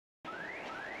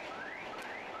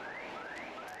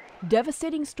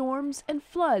devastating storms and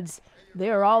floods. They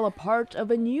are all a part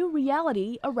of a new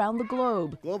reality around the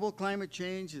globe. Global climate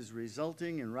change is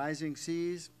resulting in rising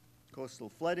seas,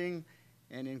 coastal flooding,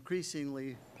 and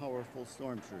increasingly powerful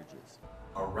storm surges.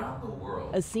 Around the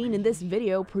world. As seen in this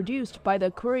video produced by the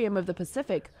Aquarium of the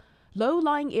Pacific,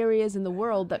 low-lying areas in the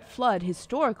world that flood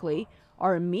historically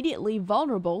are immediately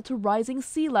vulnerable to rising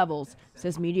sea levels,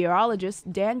 says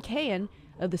meteorologist Dan Cahan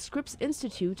of the Scripps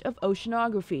Institute of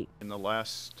Oceanography. In the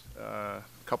last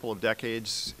couple of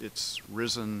decades, it's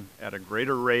risen at a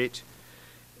greater rate,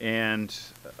 and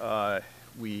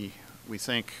we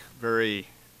think very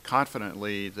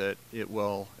confidently that it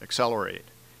will accelerate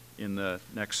in the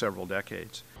next several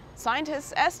decades.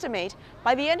 Scientists estimate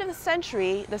by the end of the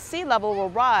century, the sea level will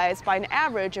rise by an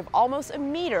average of almost a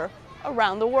meter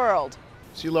around the world.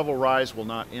 Sea level rise will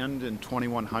not end in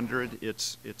 2100.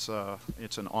 It's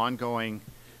an ongoing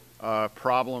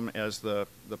problem as the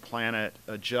planet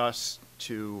adjusts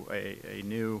to a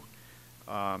new,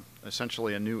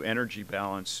 essentially a new energy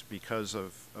balance because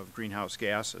of greenhouse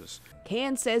gases.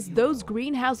 Cahan says those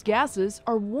greenhouse gases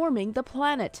are warming the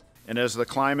planet. And as the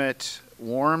climate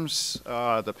warms,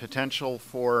 the potential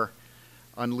for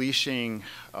unleashing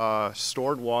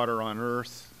stored water on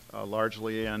Earth,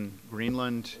 largely in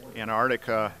Greenland,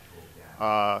 Antarctica,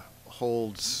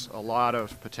 holds a lot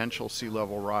of potential sea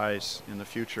level rise in the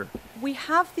future. We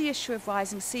have the issue of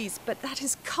rising seas, but that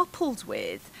is coupled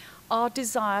with our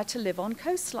desire to live on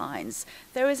coastlines.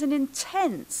 There is an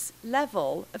intense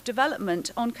level of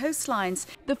development on coastlines.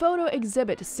 The photo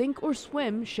exhibit Sink or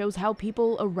Swim shows how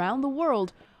people around the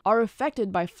world are affected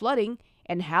by flooding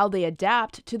and how they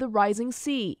adapt to the rising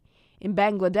sea. In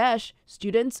Bangladesh,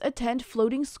 students attend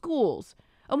floating schools.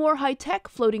 A more high-tech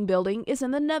floating building is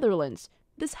in the Netherlands,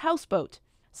 this houseboat.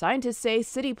 Scientists say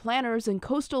city planners and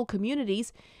coastal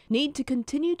communities need to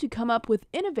continue to come up with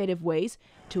innovative ways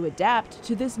to adapt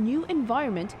to this new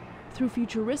environment through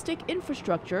futuristic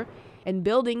infrastructure and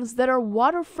buildings that are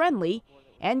water-friendly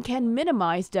and can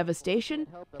minimize devastation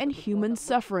and human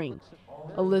suffering.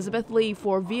 Elizabeth Lee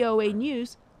for VOA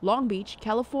News, Long Beach,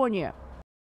 California.